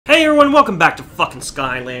Hey everyone, welcome back to fucking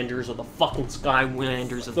Skylanders, or the fucking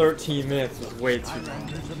Skylanders. 13 minutes was way too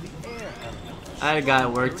long. I had a guy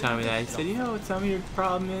at work tell me that. He said, you know what some of your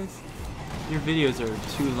problem is? Your videos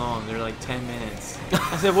are too long. They're like 10 minutes.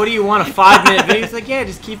 I said, what do you want, a 5-minute video? He's like, yeah,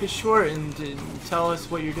 just keep it short and tell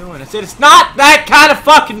us what you're doing. I said, it's not that kind of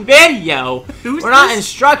fucking video. We're not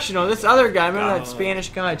instructional. This other guy, remember that Spanish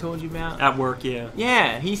guy I told you about? At work, yeah.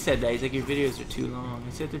 Yeah, he said that. He's like, your videos are too long.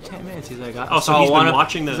 I said, they're 10 minutes. He's like, so he's been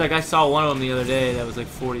watching them. He's like, I saw one of them the other day that was like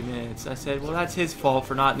 40 minutes. I said, well, that's his fault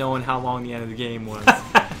for not knowing how long the end of the game was.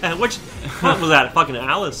 What was that? Fucking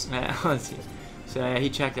Alice? Alice. So yeah, he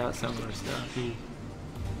checked out some of our stuff.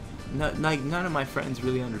 None of my friends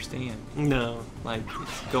really understand. No. Like,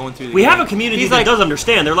 it's going through the We game. have a community that does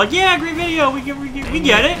understand. They're like, yeah, great video, we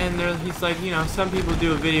get it. And he's like, you know, some people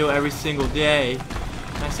do a video every single day.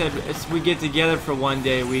 And I said, we get together for one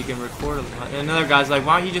day a week and record a lot. And another guy's like,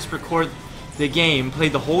 why don't you just record the game, play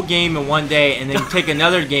the whole game in one day, and then take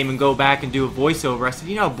another game and go back and do a voiceover. I said,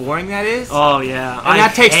 you know how boring that is? Oh, yeah. And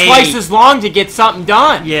that takes twice as long to get something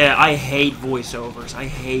done. Yeah, I hate voiceovers. I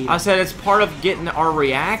hate I said, it's part of getting our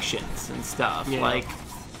reactions and stuff. Yeah. Like,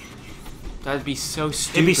 that'd be so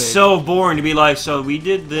stupid. It'd be so boring to be like, so we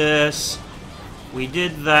did this, we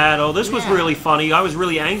did that, oh, this was really funny, I was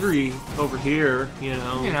really angry over here, you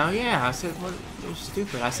know. You know, yeah. I said, well, they're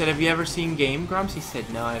stupid. I said, have you ever seen Game Grumps? He said,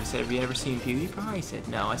 no. I said, have you ever seen PewDiePie? He said,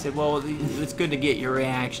 no. I said, well, it's good to get your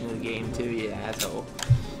reaction to the game, too, you asshole.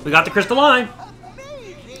 We got the crystal line.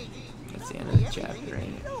 That's the end of the chapter,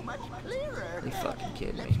 ain't it? You fucking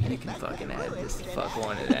kidding me. You can fucking add this the fuck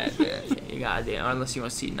on to that. You goddamn, unless you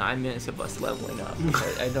want to see 9 minutes of us leveling up.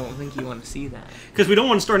 I don't think you want to see that. Because we don't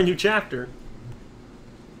want to start a new chapter.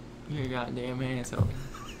 You're a goddamn asshole.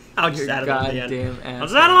 I'll just add it on the end. Asshole. I'll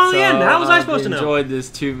just add it on the end. How was I supposed to know? Enjoyed this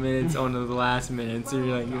 2 minutes on the last minute, so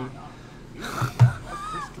you're like...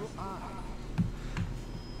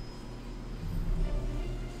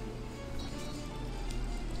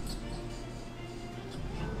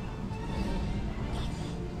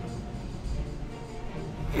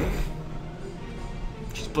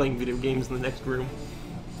 She's playing video games in the next room.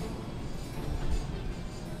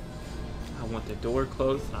 I want the door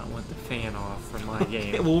closed, and I want the fan off from my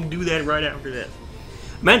game. We'll do that right after this.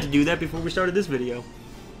 Meant to do that before we started this video.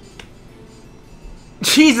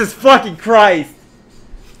 Jesus fucking Christ!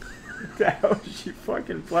 What the hell is she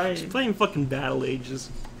fucking playing? She's playing fucking Battle Ages.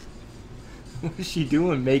 What is she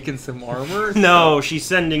doing? Making some armor? No, she's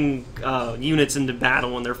sending units into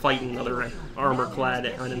battle and they're fighting other armor-clad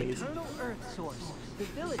enemies.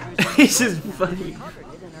 This is funny.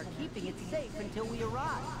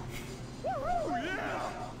 Oh yeah!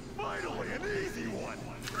 Finally, an easy one!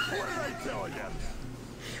 What did I tell you?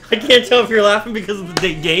 I can't tell if you're laughing because of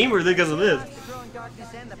the game or because of this.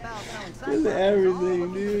 Because of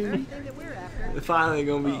everything, dude. It's finally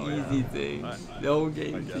gonna be easy things. The whole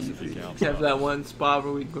game's easy. Except for that one spot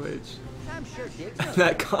where we glitch.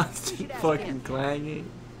 That constant fucking clanging.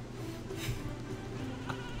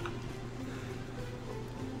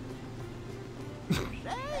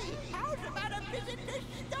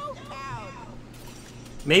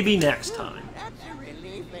 Maybe next time. That's a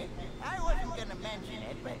relief. I wasn't gonna mention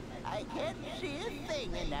it, but I can't see a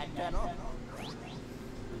thing in that tunnel.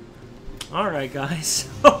 Alright, guys.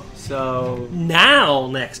 So now,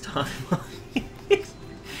 next time.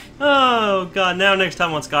 Oh god, now next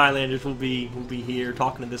time on Skylanders we'll be here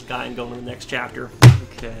talking to this guy and going to the next chapter.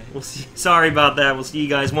 okay. We'll see. Sorry about that. We'll see you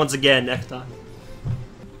guys once again next time.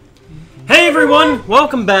 Hey everyone,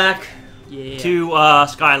 welcome back to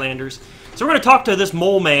Skylanders. So we're gonna talk to this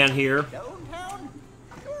mole man here. Downtown?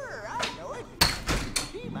 Sure, I know it.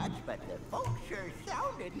 See much, but the folks sure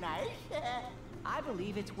sounded nice. I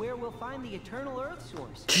believe it's where we'll find the eternal Earth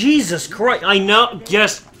source. Jesus Christ! I know.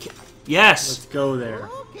 Yes. Let's go there.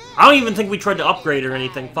 Okay. I don't even think we tried to upgrade or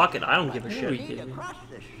anything. Fuck it. I don't give a We shit. need to cross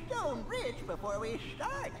the stone bridge before we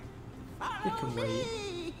start. You can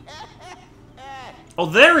wait. Oh,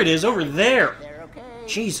 there it is, over there. They're okay.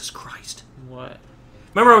 Jesus Christ. What?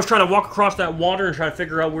 Remember I was trying to walk across that water and try to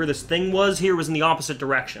figure out where this thing was? Here it was in the opposite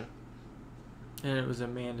direction. And it was a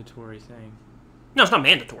mandatory thing. No, it's not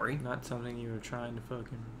mandatory. Not something you were trying to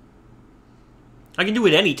fucking... I can do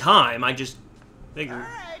it any time. I just figured.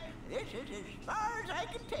 Alright, this is as far as I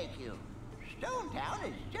can take you. Stonetown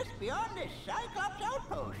is just beyond this Cyclops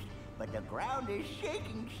outpost. But the ground is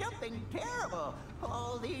shaking something terrible.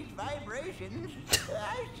 All these vibrations.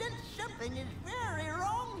 I sense something is very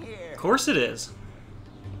wrong here. Of course it is.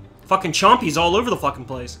 Fucking chompies all over the fucking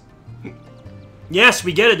place. Yes,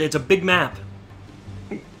 we get it. It's a big map.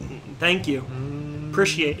 Thank you.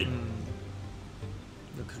 Appreciate it.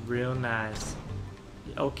 Looks real nice.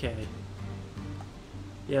 Okay.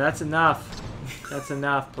 Yeah, that's enough. That's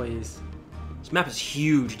enough, please. This map is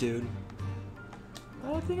huge, dude.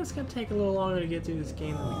 I think it's gonna take a little longer to get through this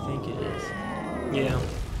game than we think it is. Yeah.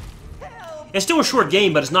 It's still a short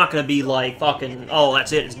game, but it's not gonna be like fucking, oh,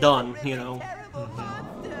 that's it, it's done, you know.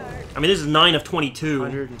 I mean, this is 9 of 22.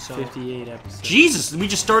 158 episodes. Jesus, we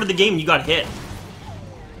just started the game and you got hit.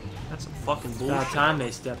 That's some fucking bullshit. About time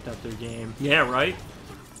they stepped up their game. Yeah, right?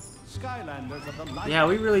 Skylanders of the light. Yeah,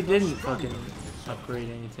 we really didn't fucking upgrade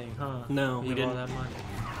anything, huh? No, we have didn't. all that money.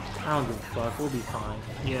 I don't give a fuck. We'll be fine.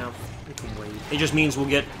 Yeah. We can wait. It just means we'll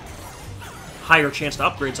get higher chance to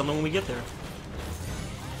upgrade something when we get there.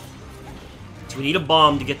 So we need a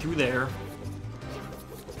bomb to get through there.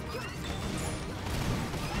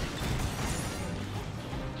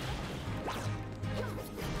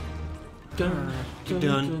 Dun, dun,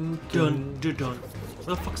 dun, dun, dun, dun.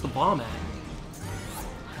 Where the fuck's the bomb at?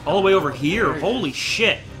 All the way over here. Holy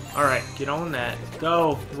shit. Alright. Get on that.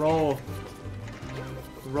 Go. Roll.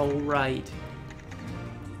 Roll right.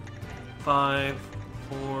 5,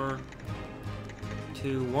 4,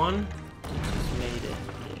 2, 1. Just made it.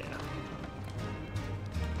 Yeah.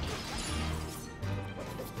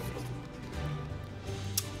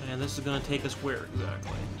 And this is gonna take us where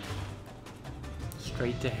exactly?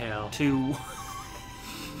 Straight to hell. To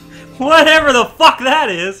whatever the fuck that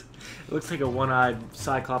is. It looks like a one-eyed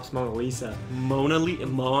Cyclops Mona Lisa. Mona Lisa.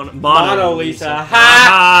 Lisa.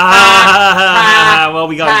 Well,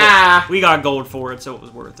 we got gold for it, so it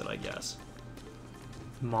was worth it, I guess.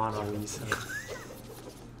 Mona Lisa.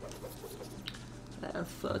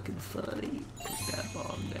 That's fucking funny. Put that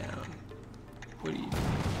bomb down. What are you doing?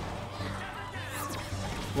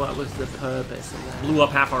 What was the purpose of that? Blew up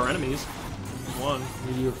half our enemies. One.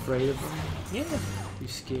 Were you afraid of them? Yeah. You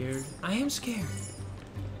scared? I am scared.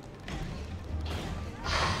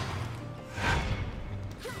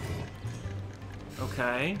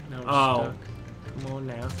 Okay. No, we're Oh. stuck. Come on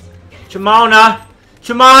now. Chimona!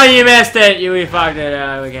 Chimona, you missed it! You fucked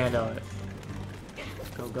it. We can't do it.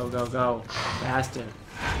 Go, go, go, go. Faster.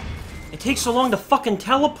 It takes so long to fucking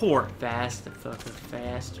teleport. Faster, fucker.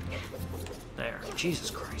 Faster. There. Jesus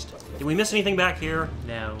Christ. Did we miss anything back here?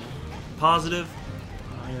 No. Positive?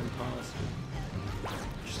 I am positive.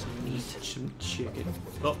 Just some meat. Some chicken.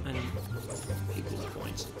 Oh, and equals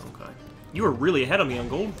points. Okay. You were really ahead of me on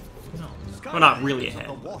gold. No. Well, not really ahead.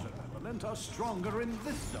 The water element are stronger in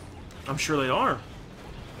this zone. I'm sure they are.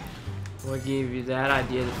 What gave you that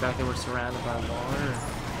idea? The fact that we're surrounded by water?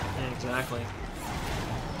 Yeah, exactly.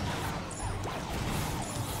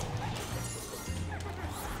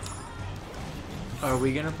 Are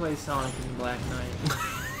we gonna play Sonic and the Black Knight?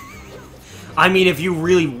 I mean, if you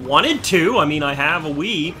really wanted to, I mean, I have a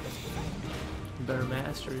Wii. You better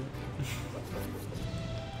master it.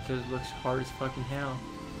 Because it looks hard as fucking hell.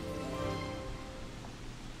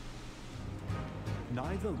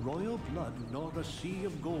 Neither royal blood nor a sea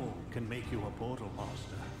of gold can make you a portal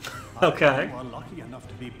master. Okay. Either you are lucky enough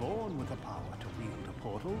to be born with the power to wield a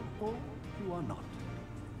portal, or you are not.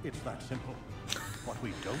 It's that simple. What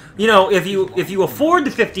we don't. You know, if you afford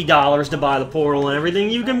the $50 to buy the portal and everything,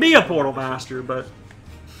 you can be a portal master. But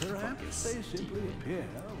Perhaps they simply appear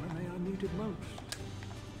when they are needed most.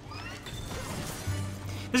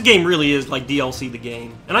 this game really is like DLC the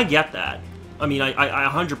game, and I get that. I mean, I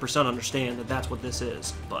 100% understand that that's what this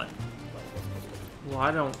is, but Well,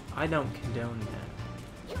 I don't condone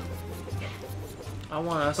that. I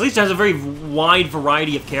want us. at least it has a very wide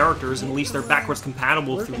variety of characters, and at least they're backwards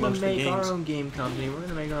compatible We're through gonna most of the make our games. own game company. We're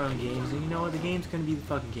gonna make our own games, and you know what? The game's gonna be the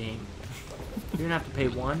fucking game. You're gonna have to pay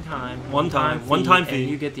one time fee, fee. and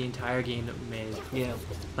you get the entire game that we made. Yeah.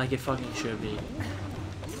 Like it fucking should be.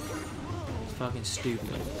 It's fucking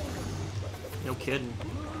stupid. No kidding.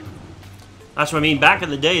 That's what I mean. Back in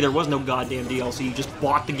the day, there was no goddamn DLC. You just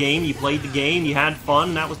bought the game, you played the game, you had fun,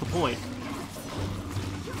 and that was the point.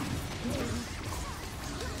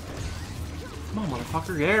 Come on,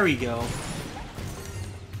 motherfucker. There we go.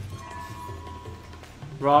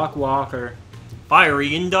 Rock Walker.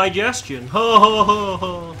 Fiery indigestion. Ho ho ho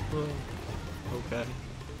ho ho. Okay.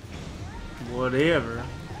 Whatever.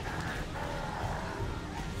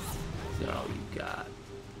 That's all you got.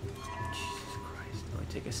 Jesus Christ. Only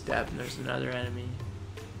take a step and there's another enemy.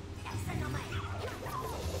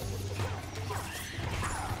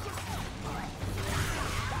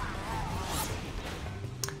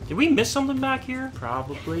 Did we miss something back here?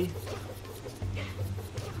 Probably.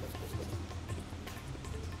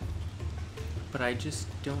 But I just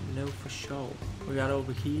don't know for sure. We got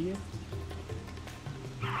over here.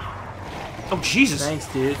 Oh, Jesus.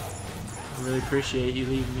 Thanks, dude. I really appreciate you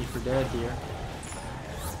leaving me for dead here.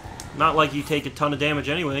 Not like you take a ton of damage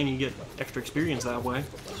anyway and you get extra experience that way.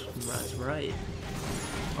 That's right.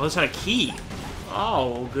 Oh, this had a key.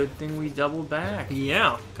 Oh, good thing we doubled back.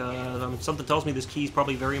 Yeah, because something tells me this key is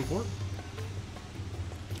probably very important.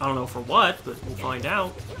 I don't know for what, but we'll find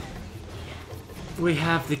out. We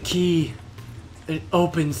have the key. It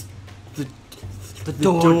opens the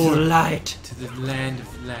door to the light. To the land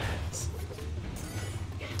of lands.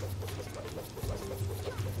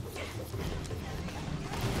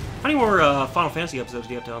 How many more Final Fantasy episodes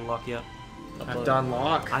do you have to unlock yet? I've done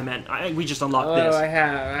lock. I meant, we just unlocked this.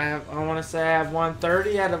 I want to say I have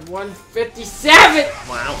 130 out of 157!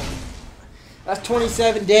 Wow. That's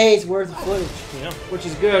 27 days worth of footage. Yeah. Which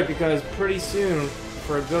is good because pretty soon,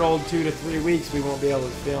 for a good old 2 to 3 weeks, we won't be able to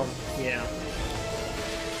film. Yeah.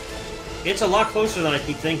 It's a lot closer than I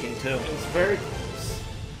keep thinking, too. It's very close.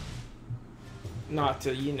 Not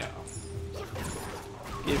to, you know,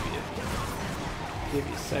 give you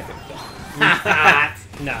a second thought.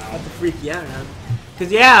 No. Not to freak you out.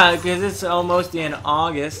 Because it's almost the end of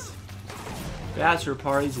August. Bachelor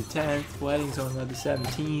party's the 10th. Wedding's on the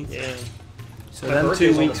 17th. Yeah. So My them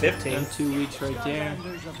birthday's 2 on weeks. the 15th. Them 2 weeks right there.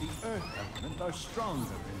 Skylanders of the Earth element are stronger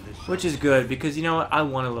in this Which is good because you know what? I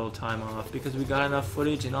want a little time off because we got enough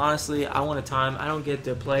footage and honestly, I want a time. I don't get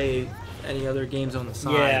to play any other games on the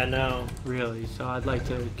side. Yeah, no. Really. So I'd like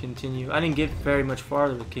to continue. I didn't get very much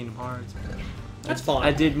farther with Kingdom Hearts. That's fine.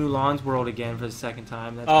 I did Mulan's World again for the second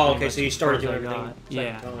time. That's Oh, pretty okay, much so you as started far as doing I everything got.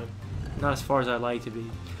 Yeah. second time. Not as far as I'd like to be.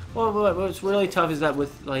 Well, what's really tough is that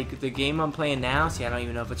with like the game I'm playing now, see, I don't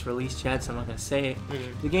even know if it's released yet, so I'm not gonna say it.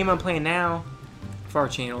 Mhm. The game I'm playing now, for our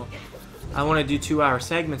channel, I want to do 2-hour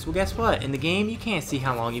segments. Well, guess what? In the game, you can't see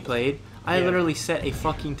how long you played. I Yeah. literally set a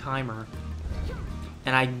fucking timer,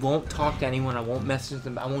 and I won't talk to anyone. I won't message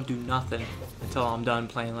them. I won't do nothing until I'm done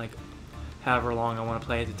playing, like however long I want to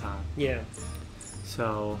play at the time. Yeah.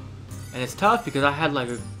 So, and it's tough because I had like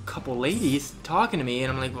a couple ladies talking to me,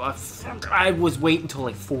 and I'm like, well, fuck. I was waiting until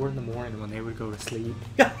like 4 in the morning when they would go to sleep,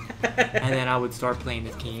 and then I would start playing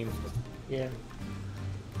this game. Yeah.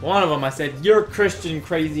 One of them, I said, "You're Christian,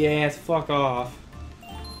 crazy ass, fuck off."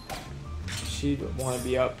 She'd want to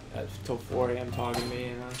be up till 4 a.m. talking to me,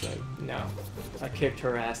 and I was like, no. I kicked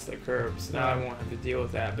her ass to the curb, so now I won't have to deal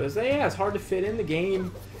with that. But it's, yeah, it's hard to fit in the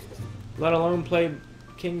game, let alone play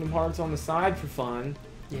Kingdom Hearts on the side for fun.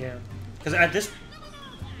 Yeah. Because at this...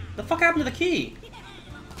 The fuck happened to the key?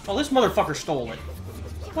 Oh, this motherfucker stole it.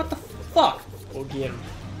 What the fuck? We'll get him.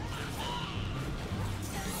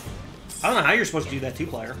 I don't know how you're supposed to do that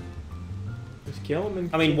 2-player. Just kill him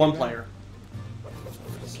and I mean, take it 1 back. player.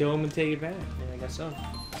 Kill him and take it back. Yeah, I guess so.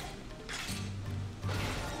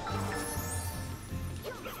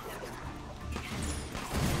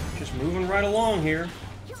 Just moving right along here.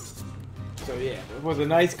 So yeah, it was a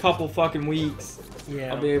nice couple fucking weeks.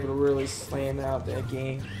 Yeah. I'll be able to really slam out that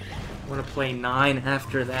game. I want to play 9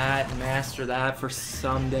 after that, master that for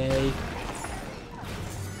someday.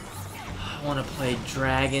 I want to play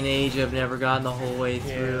Dragon Age. I've never gotten the whole way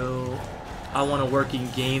through. I want to work in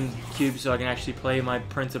GameCube so I can actually play my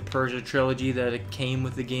Prince of Persia trilogy that it came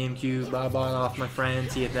with the GameCube. I bought it off my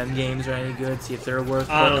friends. See if them games are any good. See if they're worth.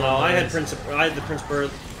 I don't putting know. on I my had list. the Prince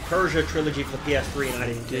Persia trilogy for the PS3 and I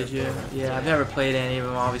didn't Did care. you? Yeah, I've never played any of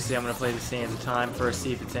them. Obviously, I'm gonna play the Sands of Time first,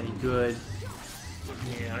 see if it's any good.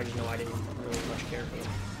 Yeah, I just know I didn't really much care for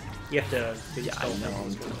them. You have to do Yeah, stuff. I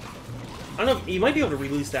know. I don't know. You might be able to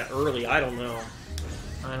release that early. I don't know.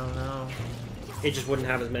 I don't know. It just wouldn't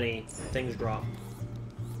have as many things drop.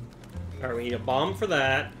 Alright, we need a bomb for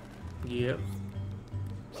that. Yep.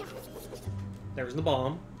 There's the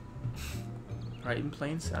bomb. Right in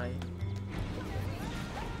plain sight.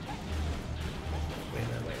 Wait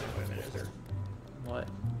a minute. Is there... What?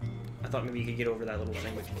 I thought maybe you could get over that little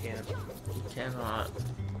thing, but you can't. You cannot.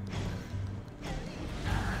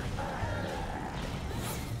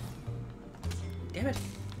 Damn it.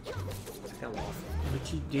 I fell off.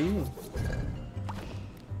 What you do?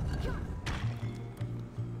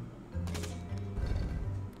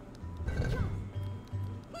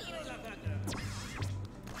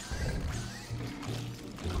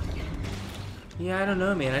 Yeah, I don't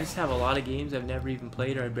know, man. I just have a lot of games I've never even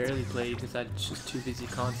played or I barely played because I'm just too busy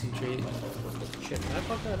concentrating. Shit, did I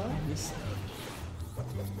fuck that up? This...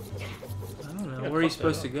 I don't know. Yeah, Where are you fuck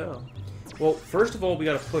that supposed to go? Well, first of all, we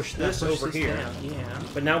gotta push this Push over this here. down, yeah.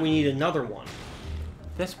 But now we need another one.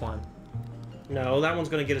 This one. No, that one's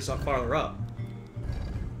gonna get us up farther up.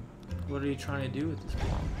 What are you trying to do with this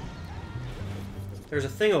block? There's a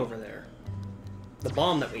thing over there. The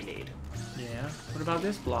bomb that we need. Yeah. What about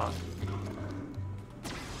this block?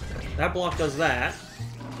 That block does that.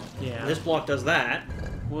 Yeah. This block does that.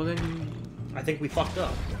 Well then. I think we fucked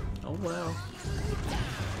up. well.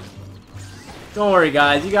 Don't worry,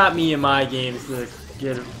 guys. You got me in my games to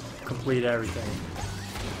complete everything.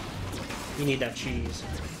 You need that cheese.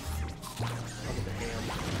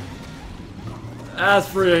 As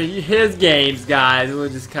for his games, guys, we'll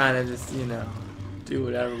just kind of just, you know, do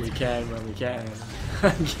whatever we can when we can.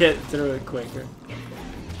 Get through it quicker.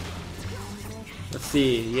 Let's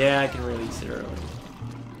see. Yeah, I can release it early.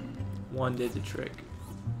 One did the trick.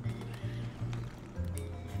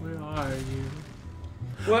 Where are you?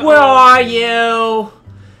 Where are you?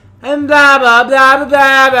 And blah blah blah blah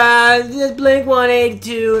blah blah. Just Blink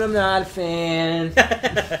 182, and I'm not a fan.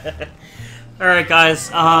 Alright,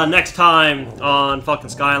 guys. Next time on fucking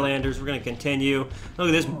Skylanders, we're gonna continue. Look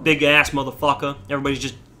at this big ass motherfucker. Everybody's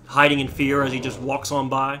just hiding in fear as he just walks on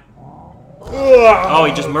by. Oh,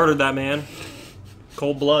 he just murdered that man.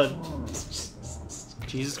 Cold blood.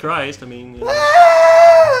 Jesus Christ. I mean.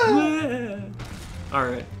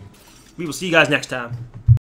 Alright. We will see you guys next time.